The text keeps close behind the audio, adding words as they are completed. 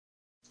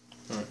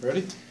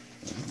Ready?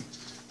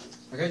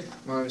 Okay,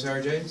 my name is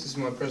Harry James. This is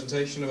my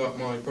presentation about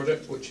my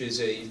project, which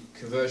is a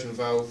conversion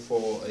valve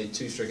for a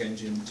two-stroke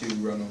engine to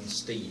run on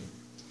steam.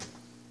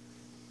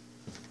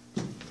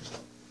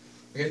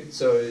 Okay,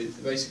 so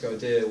the basic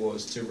idea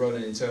was to run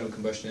an internal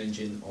combustion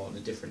engine on a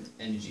different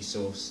energy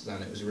source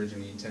than it was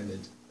originally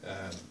intended.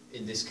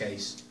 In this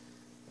case,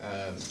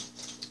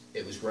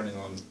 it was running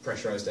on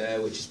pressurised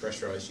air, which is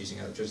pressurised using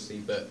electricity,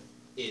 but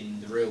in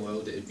the real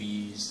world it would be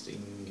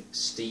using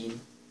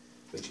steam,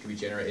 which can be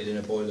generated in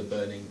a boiler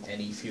burning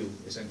any fuel,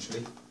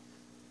 essentially.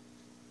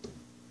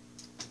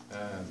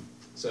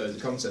 So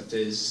the concept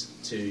is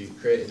to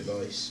create a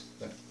device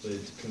that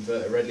would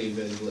convert a readily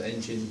available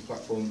engine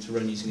platform to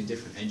run using a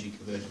different energy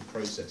conversion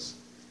process.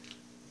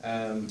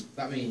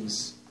 That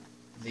means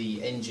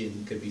the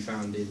engine could be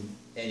found in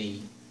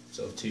any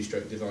sort of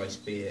two-stroke device,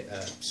 be it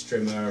a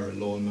strimmer, a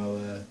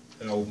lawnmower,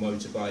 an old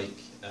motorbike,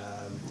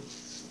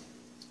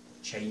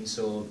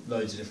 chainsaw,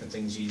 loads of different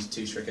things use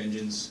two-stroke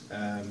engines.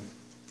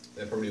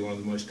 They're probably one of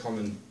the most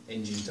common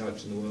engine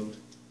types in the world.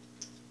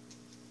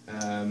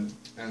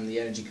 And the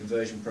energy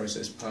conversion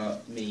process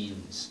part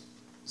means,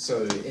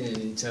 so in an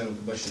internal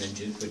combustion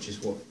engine, which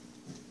is what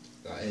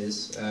that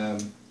is,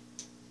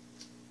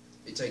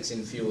 it takes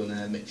in fuel and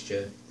air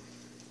mixture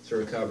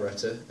through a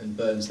carburettor and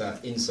burns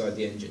that inside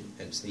the engine,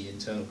 hence the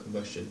internal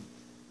combustion.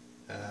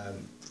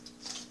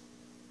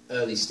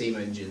 Early steam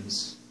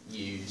engines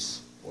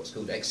use what's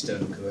called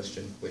external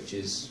combustion, which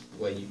is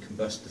where you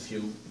combust the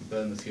fuel, you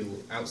burn the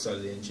fuel outside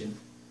of the engine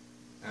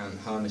and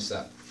harness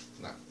that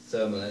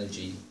thermal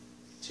energy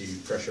to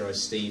pressurise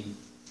steam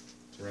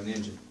to run the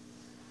engine.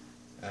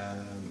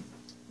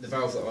 The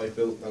valve that I've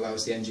built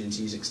allows the engine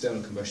to use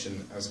external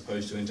combustion as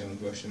opposed to internal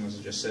combustion, as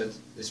I just said.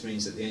 This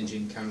means that the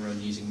engine can run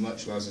using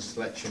much larger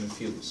selection of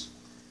fuels.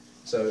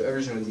 So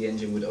originally the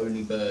engine would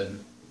only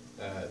burn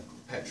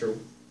petrol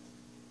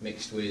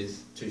mixed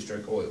with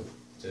two-stroke oil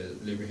to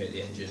lubricate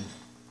the engine.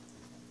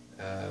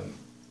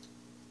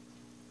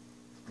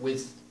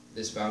 With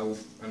this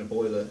valve and a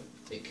boiler,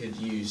 it could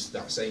use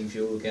that same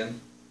fuel again,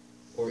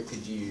 or it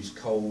could use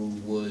coal,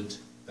 wood,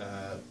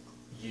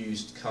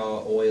 used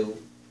car oil,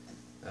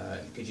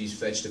 it could use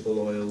vegetable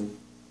oil,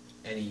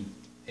 any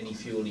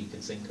fuel you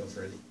could think of,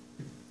 really.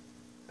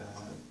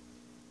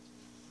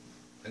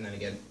 And then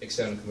again,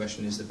 external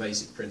combustion is the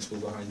basic principle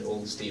behind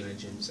all steam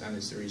engines and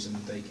is the reason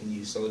they can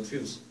use solid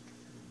fuels.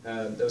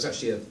 There was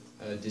actually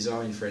a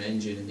design for an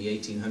engine in the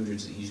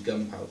 1800s that used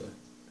gunpowder.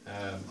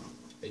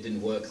 It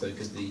didn't work though,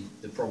 because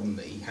the problem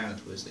that he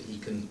had was that he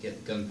couldn't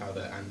get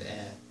gunpowder and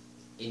air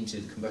into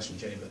the combustion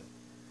chamber.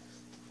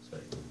 So,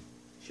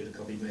 should have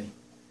copied me.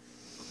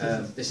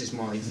 This is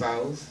my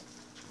valve.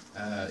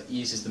 It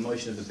uses the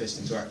motion of the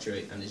piston to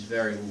actuate and is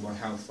variable by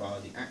how far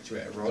the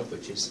actuator rod,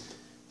 which is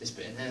this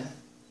bit in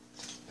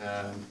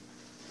here,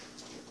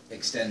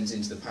 extends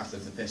into the path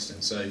of the piston.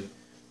 So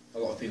a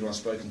lot of people I've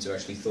spoken to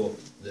actually thought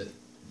that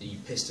the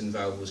piston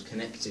valve was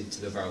connected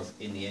to the valve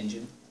in the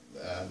engine.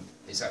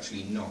 It's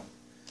actually not.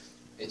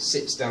 It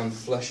sits down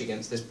flush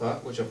against this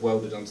part, which I've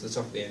welded onto the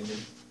top of the engine,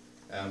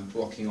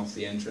 blocking off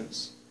the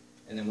entrance.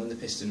 And then when the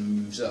piston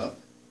moves up,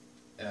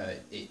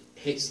 it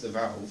hits the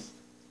valve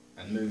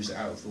and moves it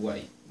out of the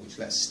way, which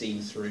lets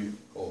steam through,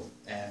 or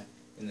air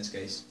in this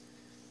case,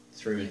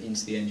 through and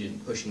into the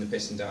engine, pushing the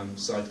piston down,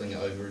 cycling it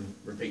over and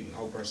repeating the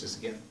whole process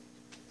again.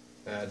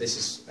 This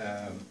is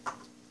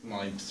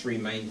my three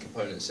main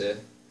components here.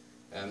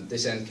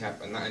 This end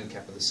cap and that end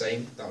cap are the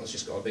same. That one's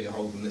just got a bigger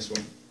hole than this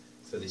one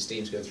for the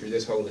steam to go through.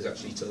 This hole is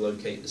actually to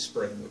locate the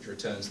spring which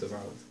returns the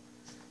valve.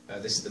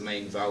 This is the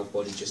main valve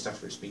body just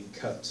after it's been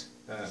cut.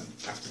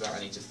 After that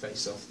I need to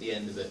face off the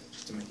end of it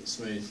just to make it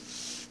smooth.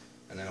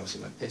 And then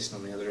obviously my piston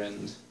on the other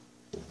end.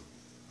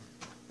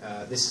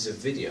 This is a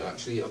video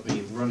actually of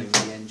me running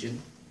the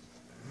engine.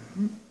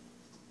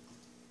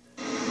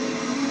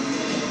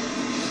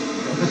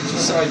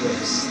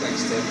 Sideways,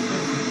 thanks Tim.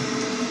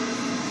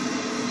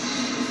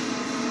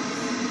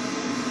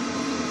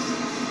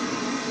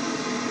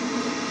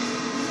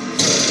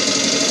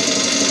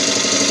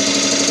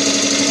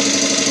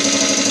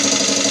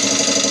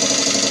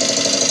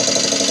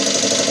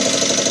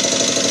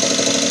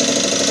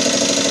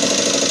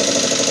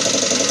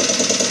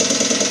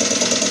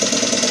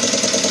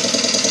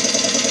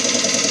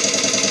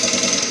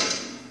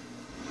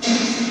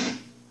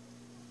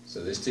 So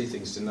there's two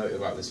things to note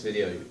about this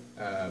video,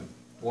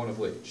 one of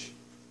which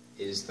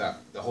is that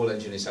the whole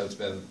engine is held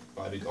together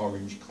by a big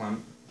orange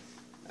clamp.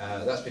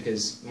 That's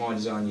because my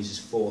design uses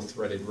 4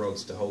 threaded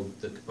rods to hold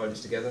the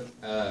components together,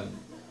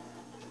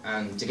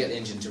 and to get the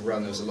engine to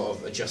run there was a lot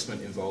of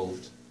adjustment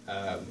involved,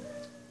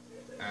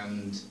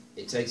 and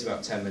it takes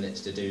about 10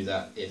 minutes to do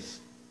that if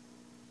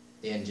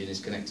the engine is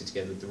connected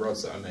together with the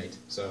rods that I made.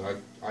 So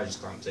I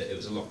just clamped it. It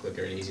was a lot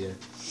quicker and easier.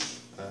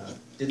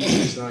 Didn't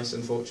look as nice,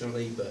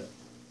 unfortunately, but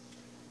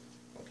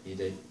what can you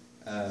do?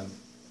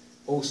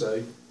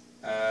 Also,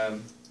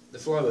 the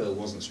flywheel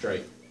wasn't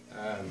straight.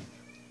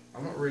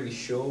 I'm not really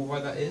sure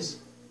why that is,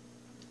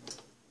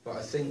 but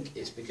I think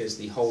it's because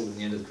the hole in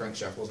the end of the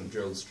crankshaft wasn't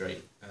drilled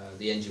straight.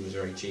 The engine was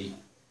very cheap,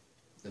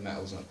 the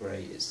metal's not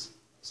great, it's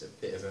it's a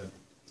bit of a...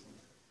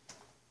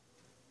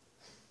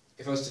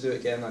 If I was to do it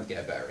again, I'd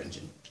get a better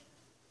engine,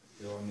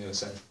 is what I'm going to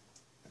say.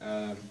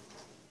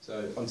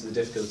 So onto the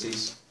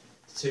difficulties.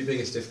 The two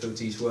biggest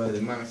difficulties were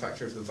the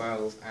manufacture of the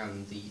valve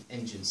and the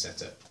engine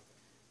setup.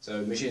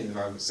 So machining the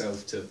valve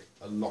itself took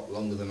a lot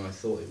longer than I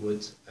thought it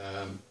would,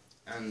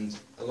 and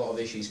a lot of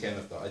issues came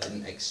up that I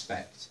didn't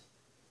expect.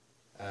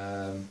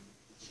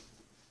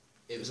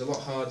 It was a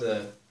lot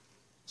harder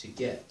to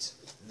get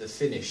the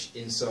finish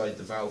inside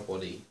the valve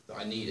body that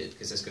I needed,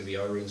 because there's going to be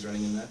O-rings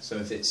running in there. So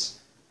if it's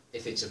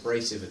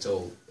abrasive at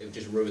all, it would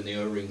just ruin the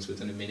O-rings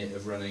within a minute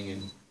of running,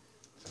 and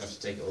I'd have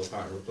to take it all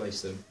apart and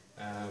replace them.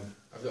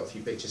 I've got a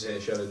few pictures here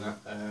showing that.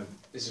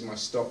 This is my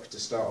stock to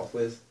start off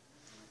with.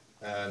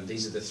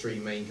 These are the three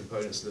main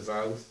components of the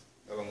valve,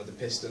 along with the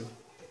piston.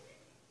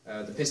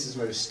 The piston's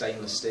made of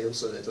stainless steel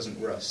so that it doesn't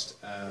rust.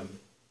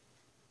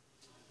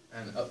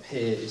 And up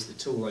here is the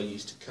tool I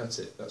use to cut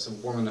it. That's a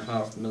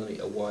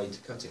 1.5mm wide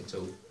cutting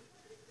tool,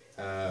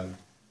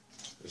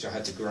 which I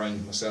had to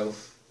grind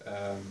myself.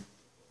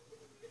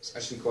 It's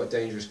actually quite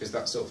dangerous because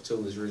that sort of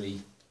tool is really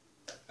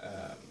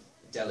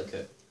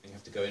delicate, and you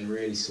have to go in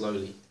really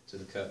slowly to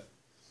the cut,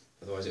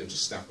 otherwise it will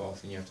just snap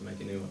off and you have to make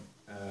a new one.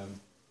 A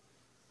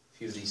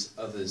few of these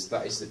others,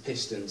 that is the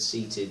piston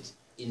seated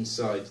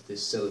inside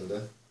this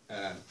cylinder,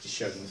 just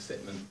showing the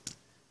fitment.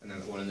 And then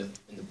the one in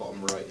the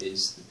bottom right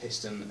is the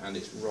piston and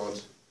its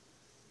rod,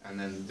 and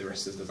then the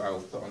rest of the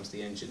valve put onto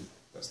the engine.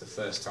 That's the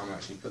first time I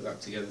actually put that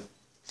together.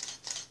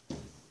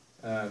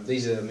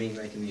 These are me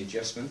making the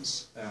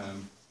adjustments.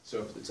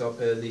 So up at the top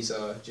here, these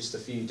are just a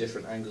few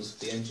different angles of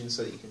the engine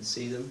so that you can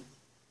see them.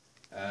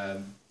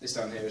 This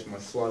down here is my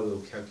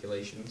flywheel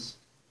calculations.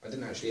 I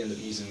didn't actually end up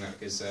using that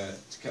because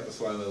to cut the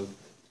flywheel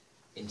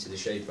into the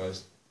shape I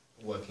was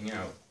working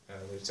out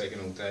would have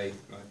taken all day,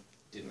 and I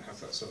didn't have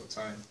that sort of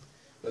time.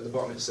 But at the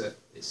bottom it says,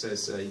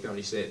 you can't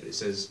really see it, but it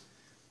says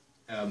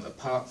a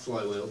part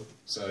flywheel,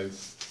 so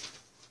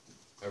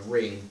a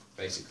ring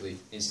basically,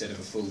 instead of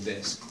a full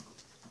disc,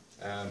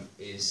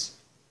 is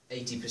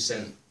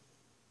 80%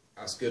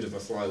 as good of a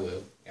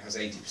flywheel. It has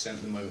 80%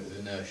 of the moment of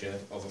inertia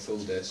of a full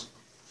disc,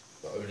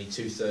 but only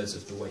 2/3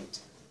 of the weight.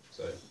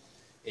 So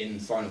in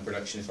final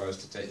production, if I was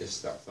to take this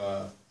that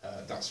far,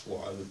 that's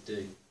what I would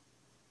do.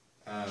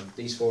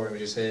 These four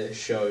images here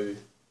show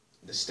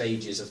the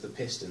stages of the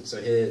piston.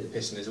 So here the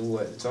piston is all the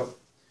way at the top.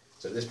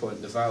 So at this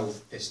point the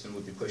valve piston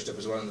would be pushed up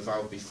as well, and the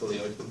valve would be fully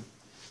open.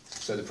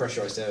 So the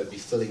pressurised air would be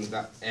filling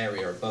that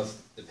area above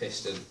the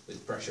piston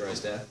with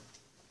pressurised air.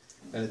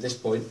 And at this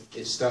point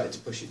it's started to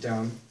push it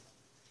down.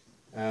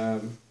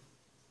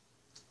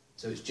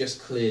 So it's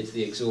just cleared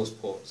the exhaust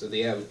port, so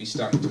the air would be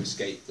starting to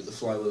escape, but the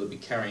flywheel would be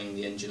carrying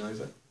the engine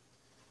over.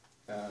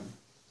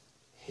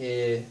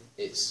 Here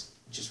it's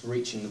just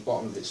reaching the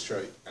bottom of its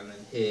stroke, and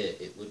then here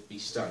it would be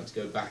starting to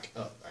go back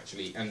up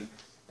actually, and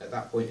at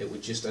that point it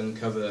would just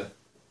uncover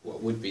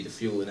what would be the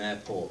fuel and air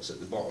ports at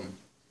the bottom,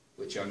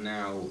 which are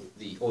now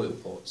the oil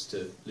ports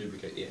to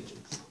lubricate the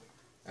engine.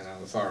 And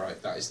on the far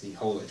right, that is the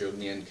hole I drilled in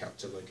the end cap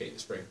to locate the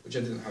spring, which I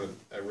didn't have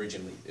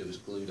originally, it was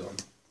glued on.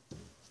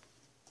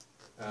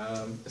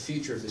 The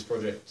future of this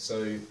project.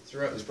 So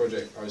throughout this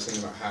project I was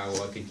thinking about how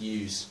I could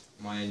use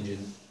my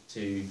engine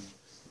to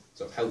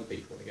sort of help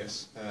people, I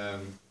guess.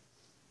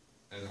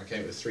 And I came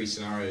up with 3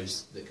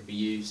 scenarios that could be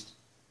used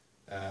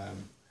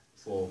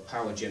for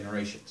power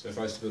generation. So if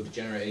I was to build a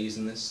generator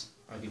using this,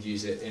 I could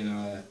use it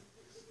in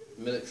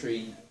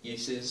military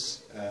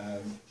uses,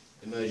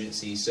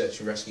 emergency search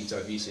and rescue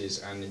type uses,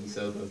 and in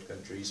third world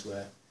countries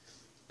where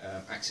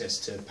access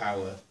to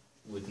power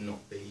would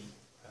not be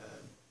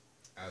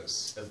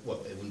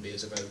well, it wouldn't be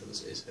as available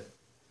as it is here.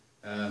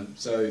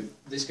 So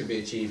this could be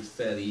achieved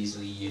fairly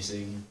easily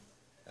using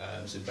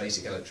some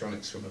basic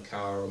electronics from a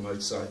car or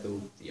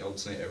motorcycle, the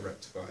alternator,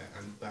 rectifier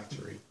and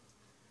battery,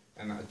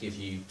 and that would give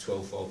you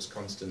 12 volts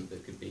constant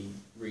that could be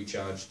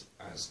recharged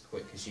as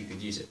quick as you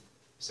could use it,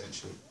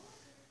 essentially.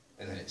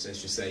 And then it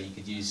says just there you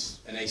could use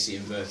an AC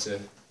inverter,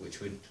 which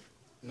would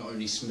not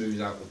only smooth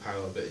out the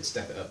power, but it'd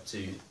step it up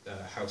to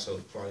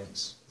household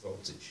appliance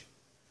voltage.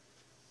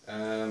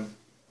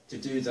 To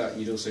do that,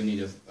 you'd also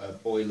need a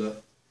boiler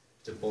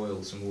to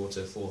boil some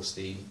water for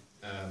steam.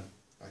 That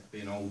could be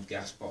an old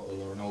gas bottle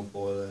or an old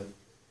boiler,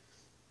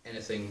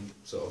 anything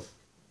sort of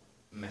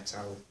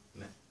metal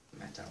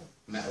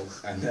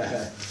and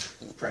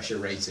pressure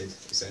rated,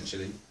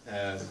 essentially.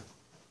 And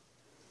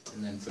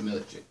then for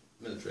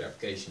military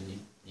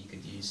application, you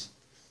could use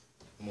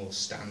a more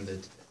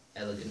standard,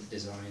 elegant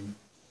design.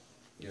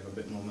 You have a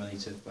bit more money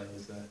to play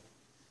with there.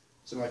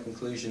 So my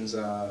conclusions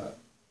are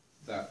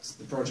that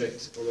the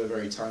project, although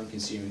very time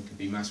consuming, could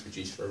be mass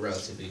produced for a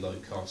relatively low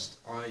cost.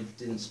 I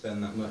didn't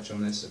spend that much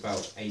on this,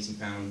 about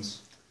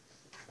 £80.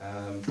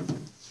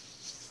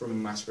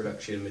 From mass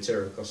production,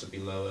 material costs would be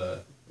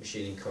lower,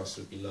 machining costs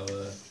would be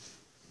lower,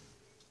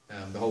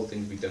 the whole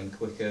thing would be done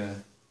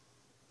quicker,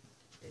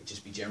 it'd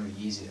just be generally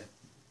easier.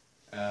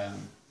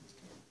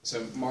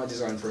 So my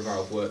design for a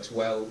valve works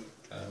well,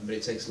 but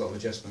it takes a lot of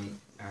adjustment,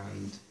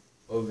 and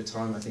over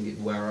time I think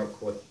it'd wear out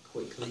quite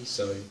quickly,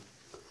 so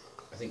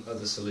I think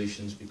other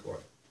solutions would be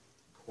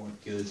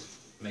quite good,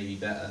 maybe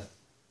better.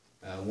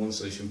 One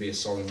solution would be a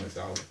solenoid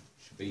valve,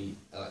 should be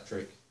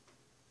electric,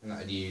 and that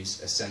would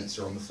use a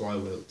sensor on the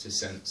flywheel to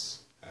sense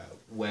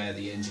where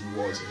the engine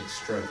was in its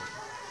stroke,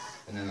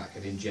 and then that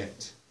could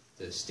inject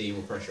the steam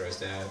or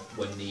pressurised air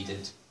when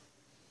needed.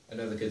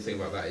 Another good thing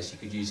about that is you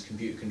could use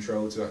computer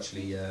control to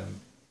actually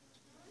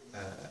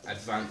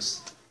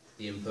advance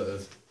the input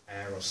of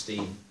air or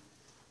steam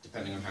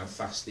depending on how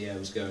fast the air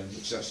was going,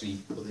 which is actually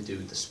what they do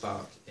with the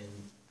spark in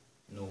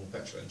normal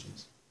petrol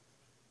engines.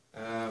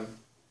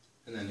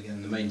 And then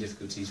again, the main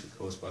difficulties were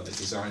caused by the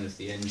design of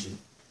the engine,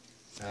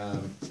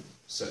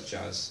 such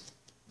as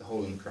the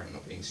hole in the crank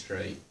not being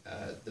straight.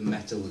 The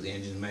metal that the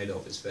engine is made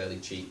of is fairly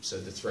cheap,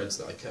 so the threads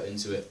that I cut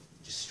into it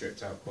just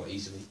stripped out quite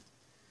easily,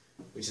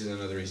 which is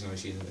another reason I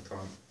was using the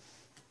clamp.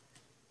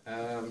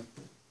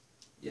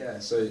 Yeah,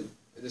 so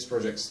this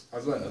project,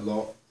 I've learnt a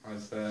lot.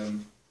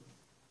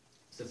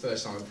 It's the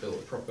first time I've built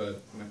a proper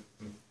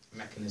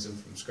mechanism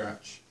from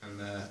scratch,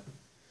 and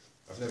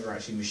I've never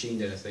actually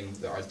machined anything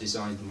that I've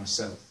designed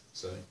myself,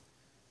 so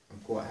I'm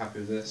quite happy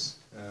with this.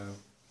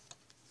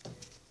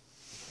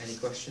 Any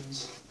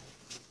questions?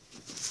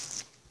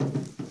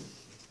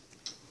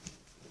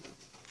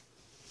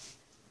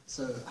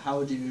 So how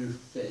would you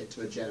fit it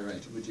to a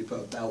generator? Would you put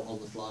a belt on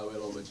the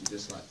flywheel, or would you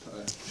just like put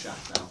a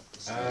shaft out?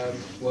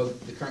 Well,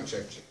 the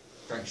crankshaft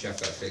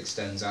actually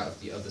extends out of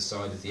the other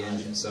side of the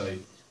engine, so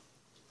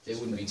it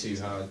wouldn't be too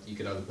hard. You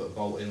could either put a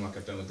bolt in, like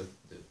I've done with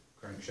the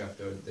crankshaft,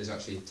 or there's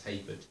actually a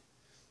tapered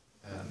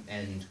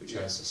end which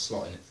has a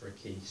slot in it for a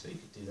key, so you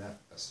could do that.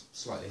 That's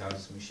slightly harder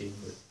to machine,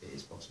 but it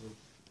is possible.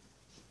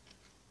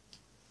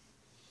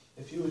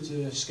 If you were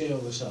to scale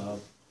this up,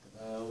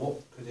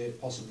 what could it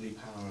possibly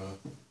power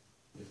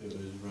if it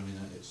was running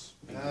at its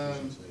peak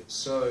efficiency?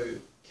 So,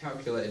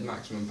 calculated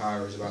maximum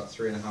power is about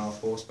 3.5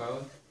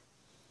 horsepower,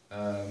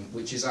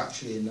 which is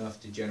actually enough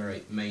to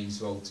generate mains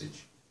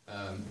voltage.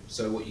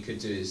 So what you could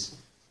do is,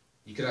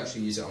 you could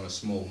actually use it on a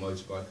small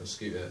motorbike or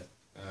scooter.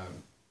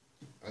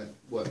 I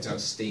worked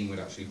out steam would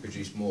actually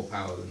produce more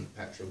power than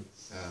petrol,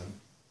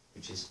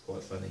 which is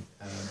quite funny.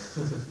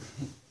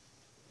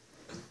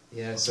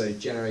 Yeah, so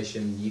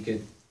generation, you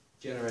could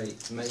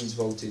generate mains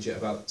voltage at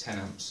about 10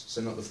 amps,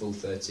 so not the full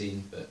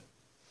 13, but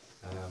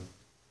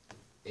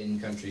in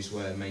countries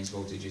where mains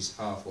voltage is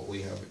half what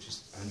we have, which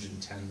is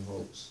 110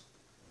 volts,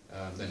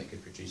 then it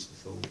could produce the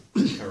full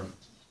current.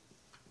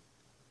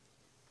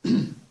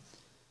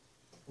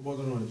 What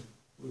about the noise?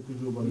 What could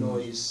you do about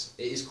Noise,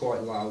 it is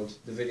quite loud.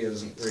 The video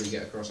doesn't really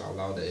get across how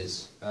loud it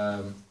is.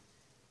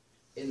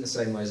 In the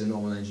same way as a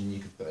normal engine, you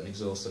could put an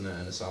exhaust on it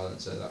and a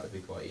silencer, that would be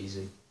quite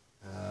easy.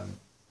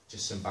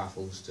 Just some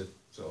baffles to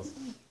sort of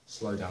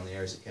slow down the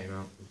air as it came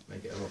out, and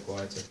make it a lot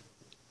quieter.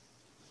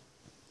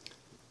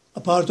 A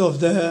part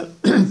of the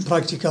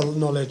practical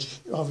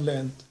knowledge you have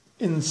learned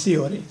in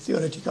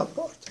theoretical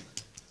part,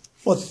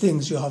 what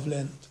things you have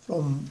learned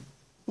from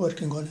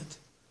working on it?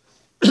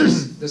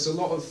 There's a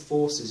lot of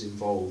forces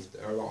involved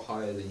that are a lot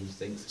higher than you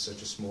think for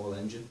such a small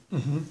engine.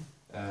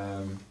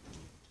 Mm-hmm.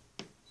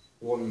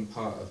 One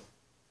part of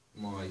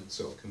my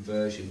sort of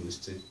conversion was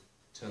to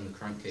turn the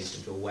crankcase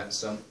into a wet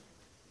sump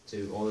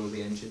to oil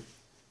the engine.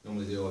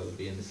 Normally the oil would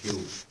be in the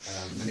fuel,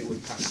 and it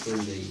would pass through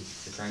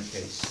the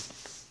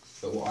crankcase.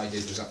 But what I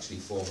did was actually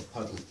form a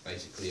puddle,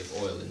 basically, of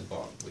oil in the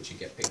bottom, which would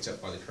get picked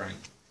up by the crank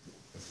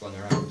and flung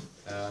around.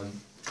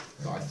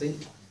 But I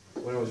think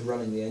when I was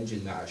running the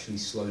engine, that actually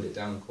slowed it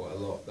down quite a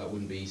lot. That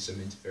wouldn't be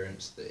some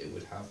interference that it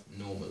would have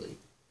normally.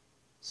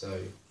 So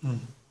I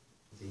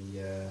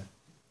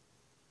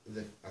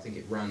think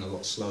it ran a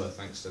lot slower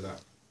thanks to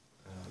that.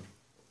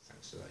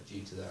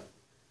 Due to that,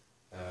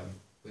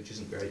 which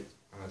isn't great.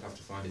 And I'd have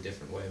to find a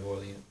different way of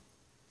oiling it.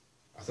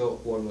 I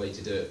thought one way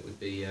to do it would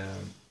be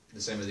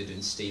the same way they do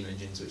in steam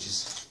engines, which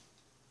is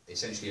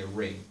essentially a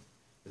ring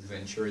with a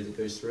venturi that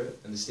goes through it,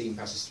 and the steam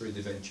passes through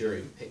the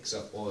venturi and picks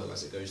up oil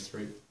as it goes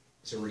through.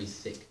 It's a really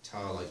thick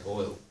tar-like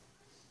oil,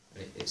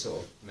 and it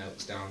sort of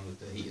melts down with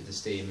the heat of the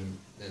steam and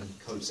then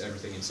coats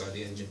everything inside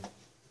the engine.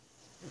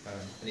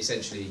 And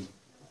essentially,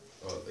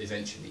 or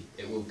eventually,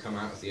 it will come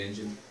out of the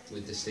engine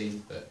with the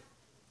steam, but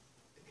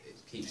it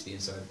keeps the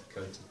inside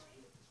coated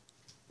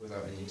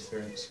without any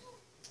interference.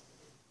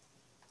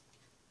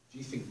 Do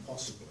you think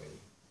possibly,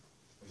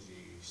 as you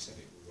said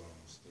it will run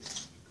on steam,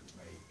 you could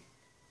make,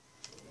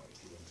 like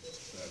if you wanted to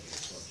further the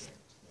project,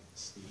 make a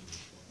steam,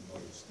 like a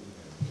model steam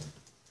engine?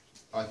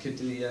 I could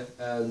do, yeah.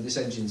 This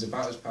engine's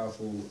about as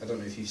powerful. I don't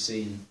know if you've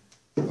seen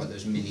like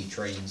those mini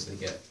trains they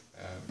get,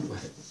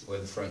 where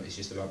the front is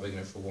just about big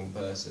enough for one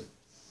person.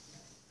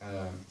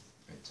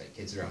 Take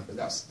kids around, but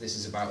this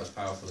is about as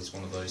powerful as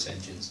one of those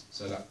engines,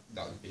 so that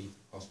would be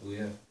possible,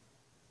 yeah.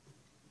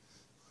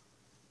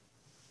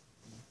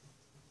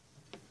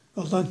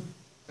 Well done.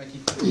 Thank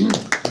you.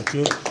 Thank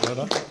you. Well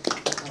done.